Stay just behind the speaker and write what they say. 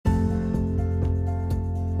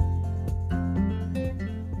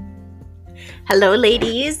Hello,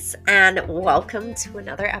 ladies, and welcome to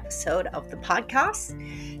another episode of the podcast.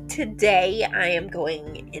 Today, I am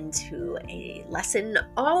going into a lesson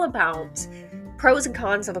all about pros and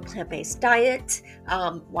cons of a plant based diet,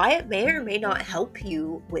 why it may or may not help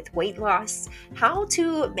you with weight loss, how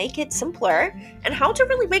to make it simpler, and how to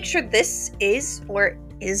really make sure this is or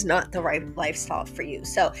is not the right lifestyle for you.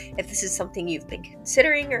 So, if this is something you've been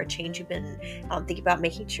considering or a change you've been thinking about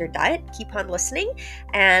making to your diet, keep on listening.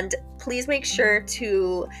 And please make sure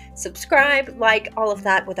to subscribe, like all of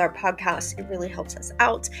that with our podcast. It really helps us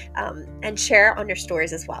out. And share on your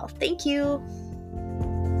stories as well. Thank you.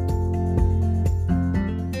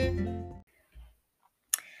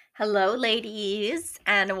 Hello, ladies,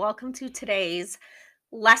 and welcome to today's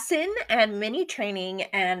lesson and mini training.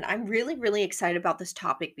 And I'm really excited about this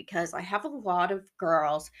topic because I have a lot of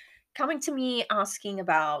girls coming to me asking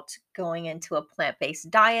about going into a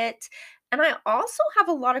plant-based diet. And I also have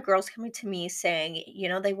a lot of girls coming to me saying,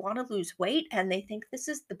 they want to lose weight and they think this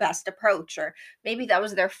is the best approach, or maybe that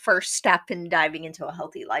was their first step in diving into a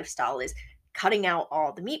healthy lifestyle is cutting out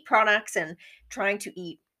all the meat products and trying to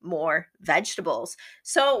eat more vegetables.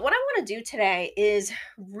 So, what I want to do today is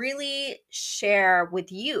really share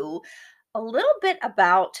with you a little bit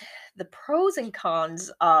about the pros and cons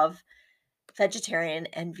of vegetarian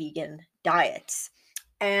and vegan diets.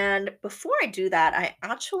 And before I do that, I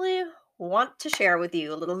actually want to share with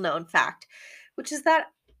you a little known fact, which is that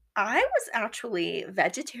I was actually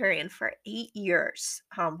vegetarian for 8 years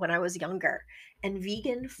when I was younger and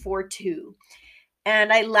vegan for 2.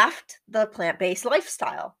 And I left the plant based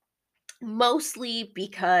lifestyle mostly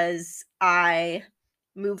because I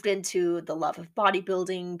moved into the love of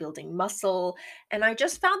bodybuilding, building muscle, and I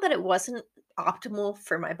just found that it wasn't optimal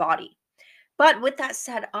for my body. But with that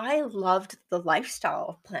said, I loved the lifestyle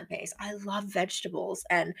of plant based. I love vegetables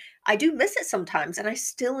and I do miss it sometimes. And I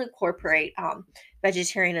still incorporate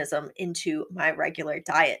vegetarianism into my regular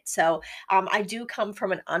diet. So I do come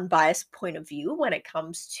from an unbiased point of view when it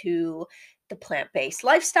comes to the plant based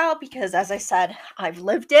lifestyle because, as I said, I've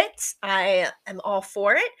lived it. I am all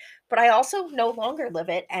for it, but I also no longer live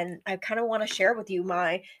it. And I kind of want to share with you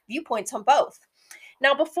my viewpoints on both.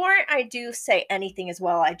 Now, before I do say anything as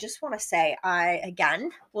well, I just want to say I, again,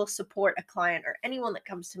 will support a client or anyone that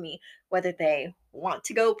comes to me, whether they want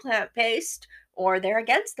to go plant based or they're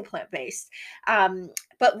against the plant based.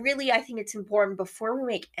 But really, I think it's important before we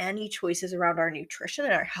make any choices around our nutrition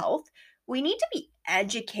and our health, we need to be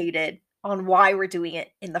educated on why we're doing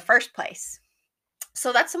it in the first place.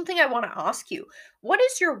 So that's something I want to ask you. What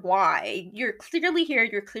is your why? You're clearly here,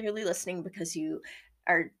 you're clearly listening because you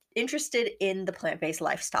are interested in the plant based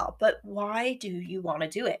lifestyle, but why do you want to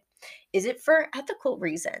do it? Is it for ethical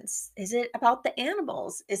reasons? Is it about the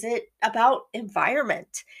animals? Is it about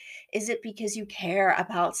environment? Is it because you care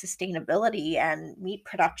about sustainability and meat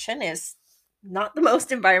production is not the most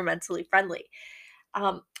environmentally friendly?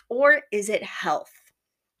 Or is it health?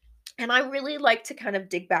 And I really like to kind of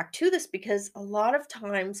dig back to this because a lot of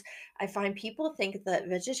times I find people think that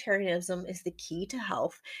vegetarianism is the key to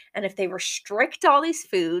health. And if they restrict all these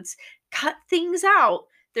foods, cut things out,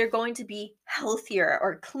 they're going to be healthier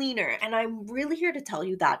or cleaner. And I'm really here to tell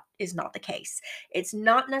you that is not the case. It's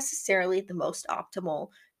not necessarily the most optimal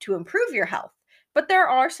to improve your health. But there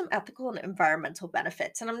are some ethical and environmental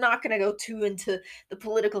benefits. And I'm not going to go too into the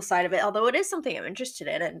political side of it, although it is something I'm interested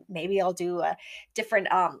in. And maybe I'll do a different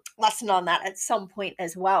lesson on that at some point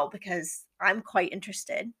as well because I'm quite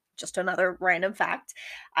interested. Just another random fact.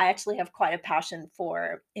 I actually have quite a passion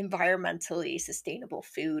for environmentally sustainable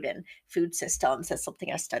food and food systems. That's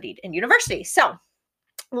something I studied in university. So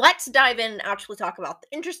let's dive in and actually talk about the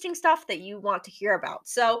interesting stuff that you want to hear about.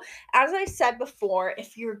 So, as I said before,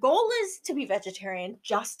 if your goal is to be vegetarian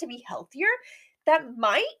just to be healthier, that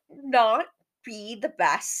might not be the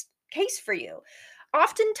best case for you.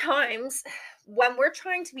 Oftentimes, when we're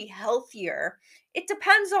trying to be healthier, it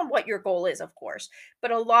depends on what your goal is, of course.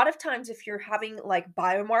 But a lot of times, if you're having like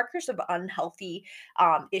biomarkers of unhealthy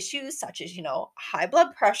issues, such as, high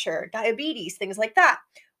blood pressure, diabetes, things like that,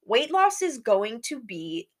 weight loss is going to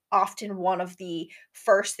be often one of the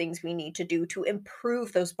first things we need to do to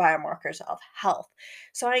improve those biomarkers of health.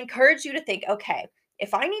 So I encourage you to think, okay,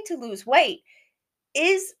 if I need to lose weight,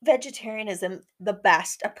 is vegetarianism the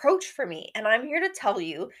best approach for me? And I'm here to tell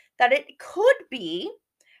you that it could be,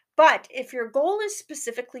 but if your goal is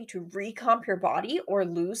specifically to recomp your body or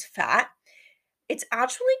lose fat, it's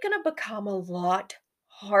actually going to become a lot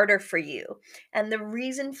harder for you. And the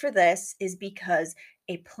reason for this is because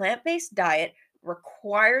a plant based diet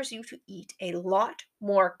requires you to eat a lot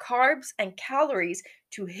more carbs and calories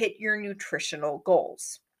to hit your nutritional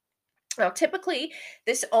goals. Now, typically,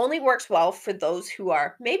 this only works well for those who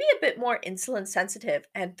are maybe a bit more insulin sensitive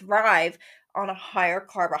and thrive on a higher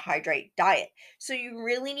carbohydrate diet. So, you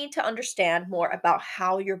really need to understand more about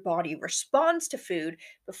how your body responds to food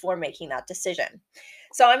before making that decision.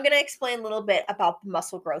 So, I'm going to explain a little bit about the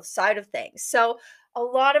muscle growth side of things. So, a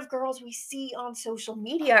lot of girls we see on social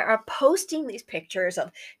media are posting these pictures of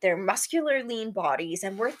their muscular, lean bodies,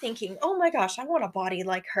 and we're thinking, oh my gosh, I want a body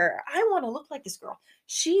like her. I want to look like this girl.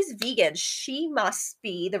 She's vegan. She must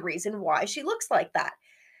be the reason why she looks like that.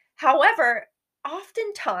 However,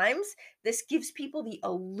 oftentimes this gives people the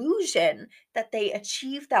illusion that they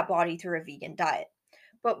achieve that body through a vegan diet.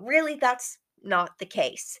 But really, that's not the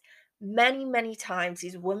case. Many, many times,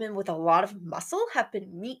 these women with a lot of muscle have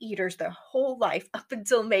been meat eaters their whole life up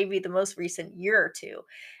until maybe the most recent year or two.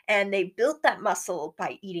 And they built that muscle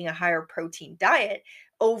by eating a higher protein diet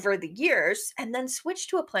over the years and then switched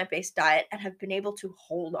to a plant based diet and have been able to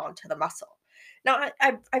hold on to the muscle. Now,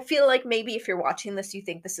 I feel like maybe if you're watching this, you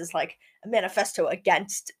think this is like a manifesto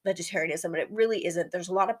against vegetarianism, but it really isn't. There's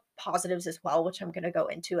a lot of positives as well, which I'm going to go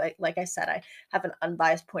into. Like I said, I have an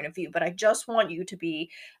unbiased point of view, but I just want you to be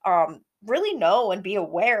really know and be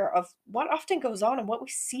aware of what often goes on, and what we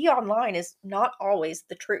see online is not always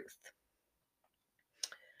the truth.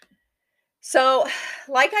 So,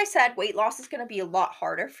 like I said, weight loss is going to be a lot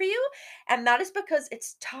harder for you. And that is because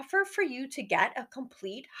it's tougher for you to get a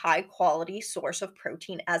complete high quality source of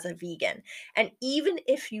protein as a vegan. And even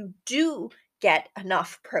if you do get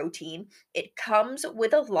enough protein, it comes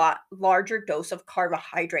with a lot larger dose of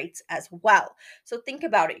carbohydrates as well. So, think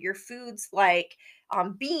about it, your foods like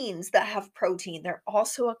beans that have protein, they're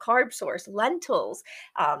also a carb source, lentils,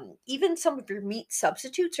 even some of your meat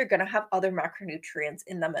substitutes are going to have other macronutrients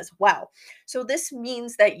in them as well. So this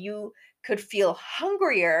means that you could feel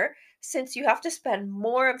hungrier since you have to spend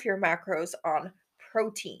more of your macros on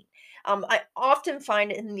protein. I often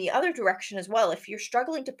find in the other direction as well, if you're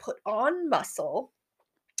struggling to put on muscle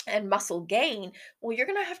and muscle gain, well, you're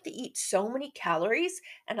going to have to eat so many calories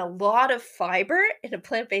and a lot of fiber in a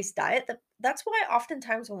plant-based diet that's why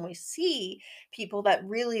oftentimes when we see people that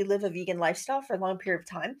really live a vegan lifestyle for a long period of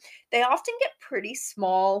time, they often get pretty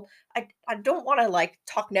small. I don't want to like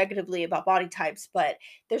talk negatively about body types, but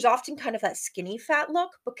there's often kind of that skinny fat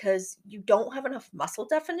look because you don't have enough muscle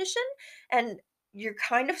definition, and you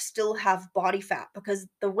kind of still have body fat because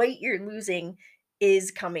the weight you're losing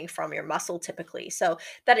is coming from your muscle typically. So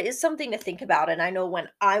that is something to think about. And I know when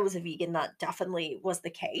I was a vegan, that definitely was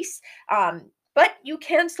the case. But you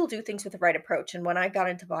can still do things with the right approach. And when I got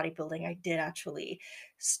into bodybuilding, I did actually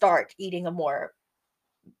start eating a more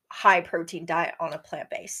high protein diet on a plant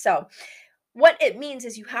base. So what it means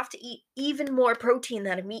is you have to eat even more protein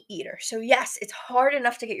than a meat eater. So yes, it's hard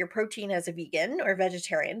enough to get your protein as a vegan or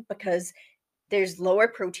vegetarian because there's lower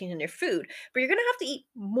protein in your food, but you're gonna have to eat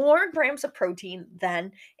more grams of protein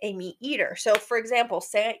than a meat eater. So, for example,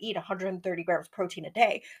 say I eat 130 grams protein a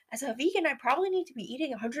day. As a vegan, I probably need to be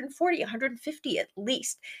eating 140, 150 at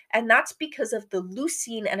least. And that's because of the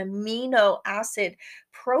leucine and amino acid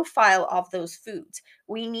profile of those foods.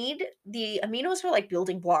 We need the aminos are like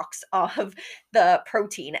building blocks of the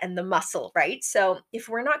protein and the muscle, right? So, if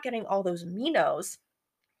we're not getting all those aminos,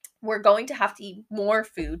 we're going to have to eat more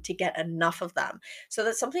food to get enough of them. So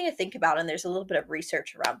that's something to think about. And there's a little bit of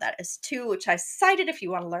research around that as too, which I cited if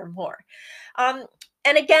you want to learn more. Um,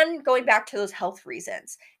 and again, going back to those health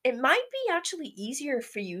reasons, it might be actually easier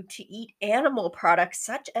for you to eat animal products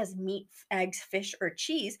such as meat, eggs, fish, or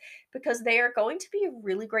cheese because they are going to be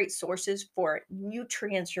really great sources for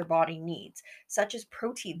nutrients your body needs, such as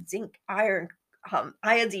protein, zinc, iron,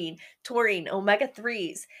 iodine, taurine, omega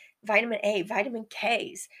 3s, vitamin A, vitamin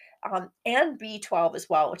Ks, and B12 as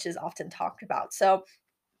well, which is often talked about. So,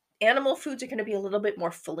 animal foods are going to be a little bit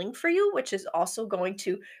more filling for you, which is also going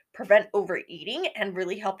to prevent overeating and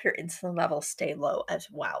really help your insulin levels stay low as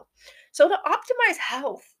well. So, to optimize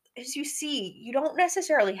health, as you see, you don't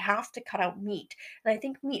necessarily have to cut out meat. And I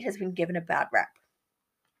think meat has been given a bad rep.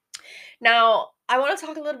 Now, I want to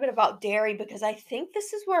talk a little bit about dairy because I think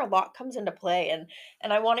this is where a lot comes into play,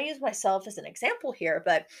 and I want to use myself as an example here,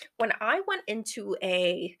 but when I went into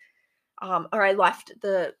a or I left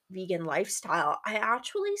the vegan lifestyle, I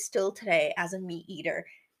actually still today, as a meat eater,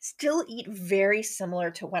 still eat very similar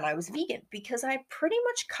to when I was vegan because I pretty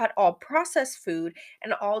much cut all processed food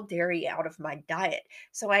and all dairy out of my diet.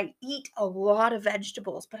 So I eat a lot of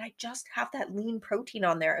vegetables, but I just have that lean protein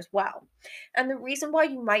on there as well. And the reason why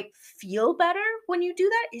you might feel better when you do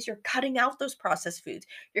that is you're cutting out those processed foods.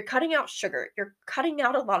 You're cutting out sugar. You're cutting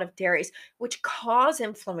out a lot of dairies, which cause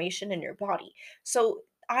inflammation in your body. So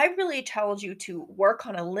I really challenge you to work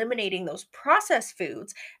on eliminating those processed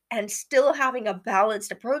foods and still having a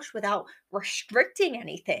balanced approach without restricting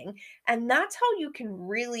anything. And that's how you can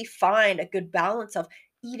really find a good balance of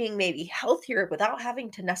eating maybe healthier without having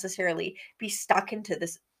to necessarily be stuck into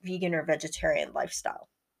this vegan or vegetarian lifestyle.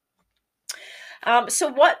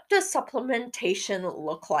 So, what does supplementation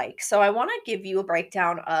look like? So, I want to give you a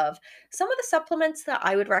breakdown of some of the supplements that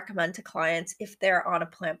I would recommend to clients if they're on a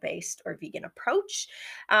plant based or vegan approach.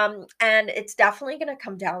 And it's definitely going to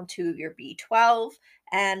come down to your B12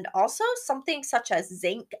 and also something such as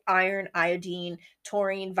zinc, iron, iodine,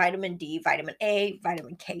 taurine, vitamin D, vitamin A,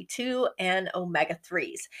 vitamin K2, and omega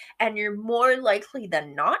 3s. And you're more likely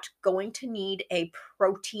than not going to need a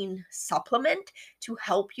protein supplement to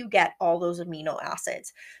help you get all those amino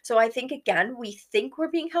acids. So I think again, we think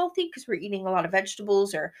we're being healthy because we're eating a lot of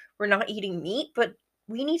vegetables or we're not eating meat, but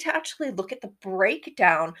we need to actually look at the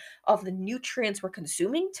breakdown of the nutrients we're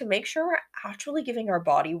consuming to make sure we're actually giving our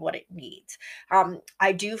body what it needs.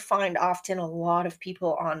 I do find often a lot of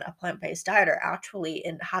people on a plant based diet are actually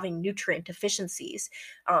in having nutrient deficiencies.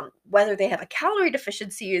 Whether they have a calorie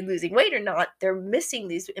deficiency in losing weight or not, they're missing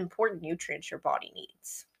these important nutrients your body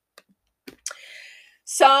needs.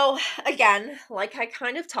 So, again, like I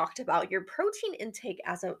kind of talked about, your protein intake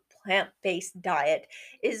as a plant based diet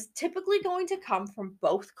is typically going to come from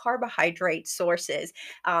both carbohydrate sources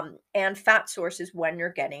and fat sources when you're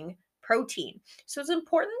getting protein. So, it's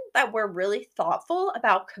important that we're really thoughtful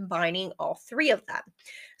about combining all three of them.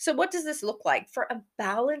 So, what does this look like? For a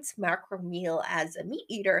balanced macro meal as a meat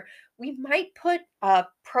eater, we might put a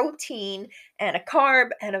protein and a carb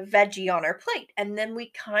and a veggie on our plate. And then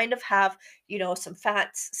we kind of have some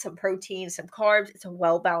fats, some protein, some carbs. It's a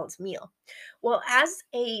well balanced meal. Well, as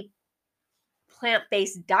a plant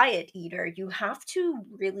based diet eater, you have to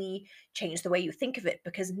really change the way you think of it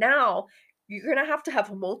because now you're going to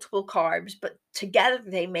have multiple carbs, but together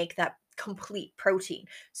they make that complete protein.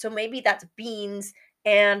 So maybe that's beans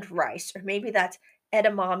and rice, or maybe that's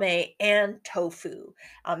edamame and tofu.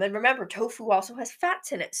 And remember, tofu also has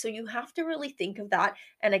fats in it. So you have to really think of that.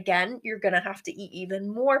 And again, you're going to have to eat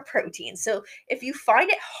even more protein. So if you find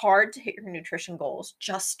it hard to hit your nutrition goals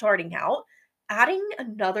just starting out, adding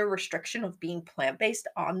another restriction of being plant based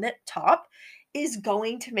on the top is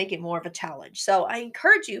going to make it more of a challenge. So I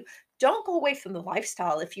encourage you, don't go away from the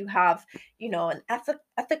lifestyle if you have, an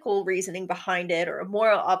ethical reasoning behind it or a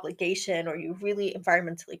moral obligation or you really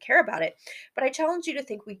environmentally care about it. But I challenge you to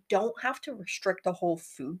think we don't have to restrict the whole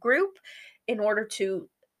food group in order to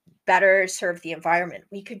better serve the environment.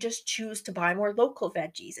 We could just choose to buy more local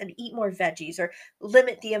veggies and eat more veggies or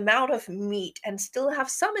limit the amount of meat and still have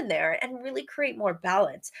some in there and really create more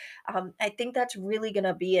balance. I think that's really going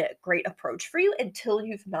to be a great approach for you until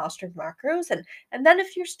you've mastered macros. And then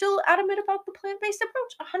if you're still adamant about the plant-based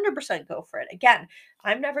approach, 100% go for it. Again,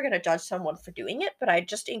 I'm never going to judge someone for doing it, but I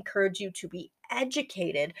just encourage you to be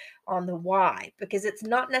educated on the why because it's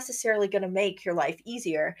not necessarily going to make your life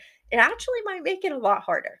easier. It actually might make it a lot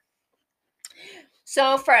harder.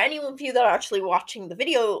 So, for any of you that are actually watching the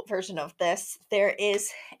video version of this, there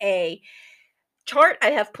is a chart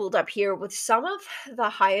I have pulled up here with some of the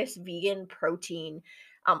highest vegan protein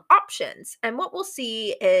options. And what we'll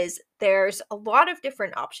see is there's a lot of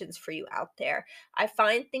different options for you out there. I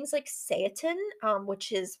find things like seitan,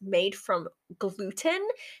 which is made from gluten,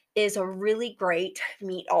 is a really great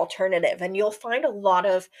meat alternative. And you'll find a lot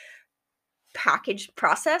of packaged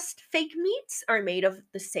processed fake meats are made of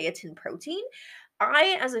the seitan protein.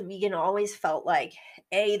 I, as a vegan, always felt like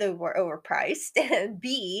A, they were overpriced, and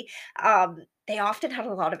B, they often had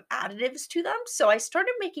a lot of additives to them. So I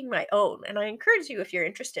started making my own. And I encourage you, if you're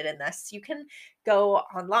interested in this, you can go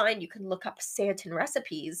online, you can look up seitan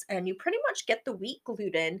recipes, and you pretty much get the wheat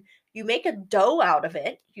gluten. You make a dough out of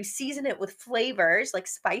it, you season it with flavors like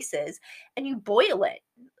spices, and you boil it.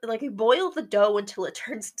 Like you boil the dough until it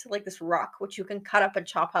turns into like this rock, which you can cut up and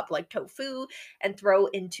chop up like tofu and throw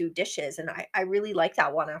into dishes. And I really like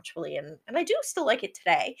that one actually. And I do still like it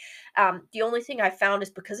today. The only thing I found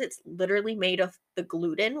is because it's literally made of the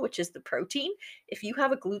gluten, which is the protein, if you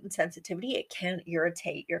have a gluten sensitivity, it can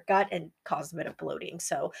irritate your gut and cause a bit of bloating.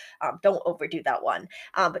 So don't overdo that one.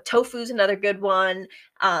 But tofu is another good one.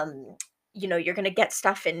 You're going to get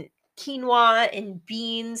stuff in quinoa and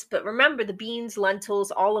beans, but remember the beans, lentils,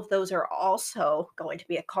 all of those are also going to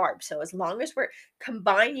be a carb. So as long as we're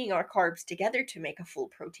combining our carbs together to make a full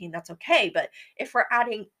protein, that's okay. But if we're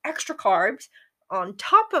adding extra carbs on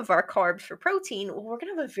top of our carbs for protein, well, we're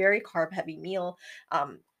going to have a very carb heavy meal.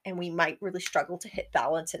 And we might really struggle to hit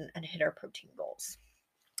balance and hit our protein goals.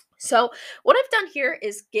 So, what I've done here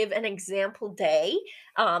is give an example day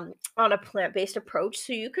on a plant based approach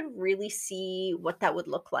so you could really see what that would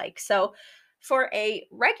look like. So, for a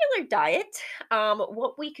regular diet,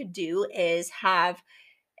 what we could do is have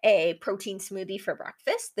a protein smoothie for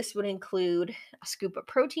breakfast. This would include a scoop of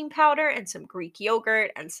protein powder and some Greek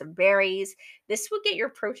yogurt and some berries. This would get your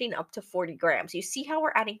protein up to 40 grams. You see how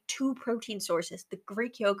we're adding two protein sources, the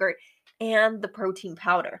Greek yogurt and the protein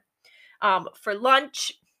powder. For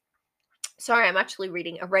lunch, sorry, I'm actually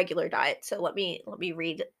reading a regular diet, so let me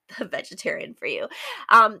read the vegetarian for you.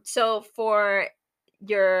 So for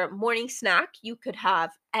your morning snack, you could have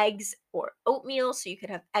eggs or oatmeal. So you could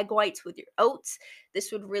have egg whites with your oats.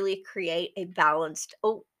 This would really create a balanced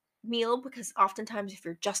oatmeal because oftentimes if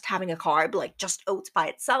you're just having a carb like just oats by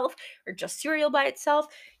itself or just cereal by itself,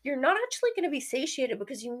 you're not actually going to be satiated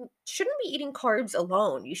because you shouldn't be eating carbs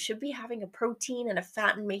alone. You should be having a protein and a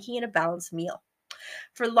fat and making it a balanced meal.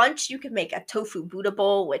 For lunch, you can make a tofu Buddha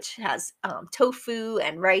bowl, which has tofu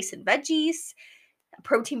and rice and veggies, a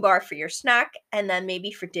protein bar for your snack, and then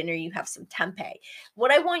maybe for dinner, you have some tempeh.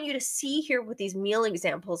 What I want you to see here with these meal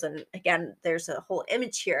examples, and again, there's a whole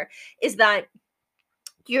image here, is that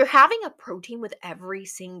you're having a protein with every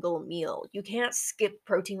single meal. You can't skip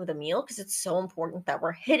protein with a meal because it's so important that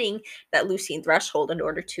we're hitting that leucine threshold in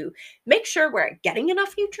order to make sure we're getting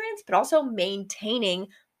enough nutrients, but also maintaining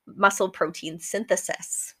muscle protein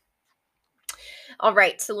synthesis. All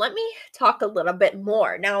right, so let me talk a little bit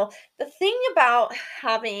more. Now, the thing about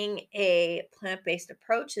having a plant based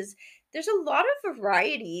approach is there's a lot of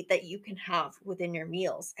variety that you can have within your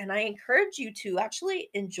meals. And I encourage you to actually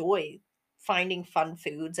enjoy finding fun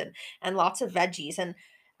foods and lots of veggies. And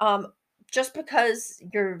um, just because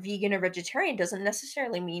you're vegan or vegetarian doesn't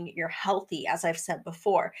necessarily mean you're healthy, as I've said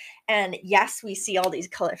before. And yes, we see all these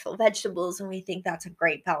colorful vegetables and we think that's a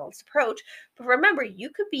great balanced approach. But remember, you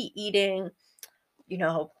could be eating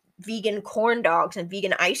vegan corn dogs and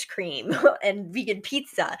vegan ice cream and vegan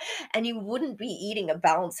pizza, and you wouldn't be eating a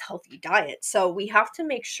balanced, healthy diet. So we have to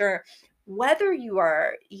make sure whether you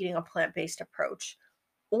are eating a plant based approach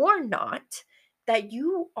or not, that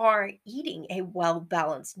you are eating a well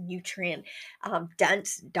balanced, nutrient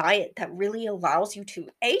dense diet that really allows you to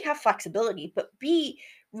A, have flexibility, but B,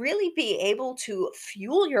 really be able to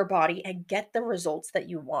fuel your body and get the results that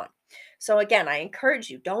you want. So, again, I encourage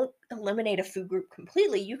you don't eliminate a food group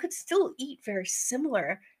completely. You could still eat very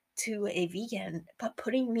similar to a vegan, but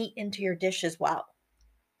putting meat into your dish as well.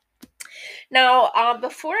 Now,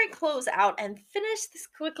 before I close out and finish this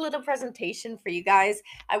quick little presentation for you guys,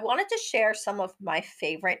 I wanted to share some of my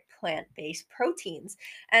favorite plant based proteins.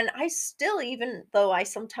 And I still, even though I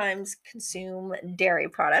sometimes consume dairy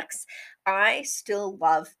products, I still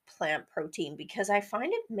love plant protein because I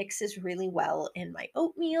find it mixes really well in my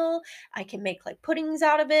oatmeal. I can make like puddings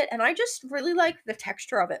out of it, and I just really like the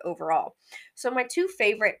texture of it overall. So, my two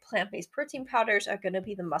favorite plant based protein powders are going to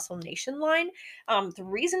be the Muscle Nation line. The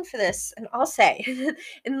reason for this, and I'll say,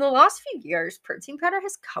 in the last few years, protein powder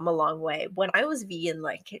has come a long way. When I was vegan,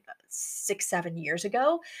 like 6, 7 years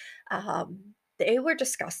ago, um, they were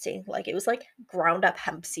disgusting. Like it was like ground up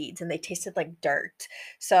hemp seeds, and they tasted like dirt.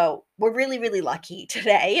 So we're really, really lucky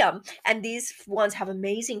today. And these ones have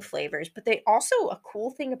amazing flavors, but they also a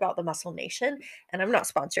cool thing about the Muscle Nation, and I'm not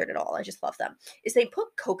sponsored at all. I just love them. Is they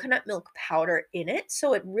put coconut milk powder in it,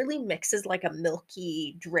 so it really mixes like a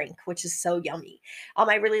milky drink, which is so yummy.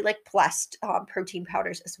 I really like Plest protein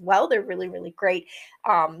powders as well. They're really, really great.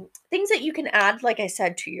 Things that you can add, like I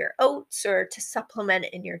said, to your oats or to supplement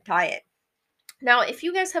in your diet. Now, if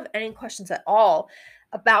you guys have any questions at all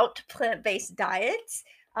about plant based diets,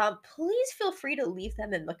 please feel free to leave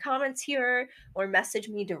them in the comments here or message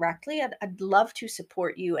me directly. I'd love to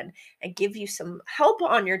support you and give you some help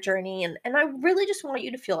on your journey. And I really just want you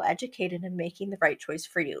to feel educated in making the right choice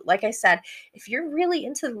for you. Like I said, if you're really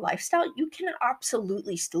into the lifestyle, you can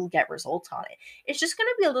absolutely still get results on it. It's just going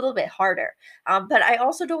to be a little bit harder. But I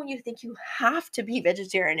also don't want you to think you have to be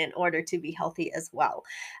vegetarian in order to be healthy as well.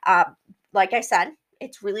 Like I said,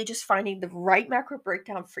 it's really just finding the right macro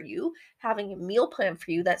breakdown for you, having a meal plan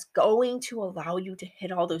for you that's going to allow you to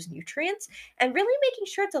hit all those nutrients, and really making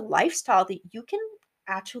sure it's a lifestyle that you can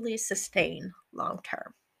actually sustain long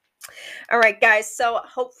term. All right, guys. So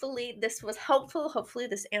hopefully this was helpful. Hopefully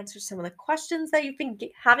this answers some of the questions that you've been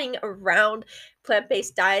having around plant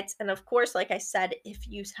based diets. And of course, like I said, if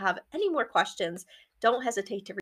you have any more questions, don't hesitate to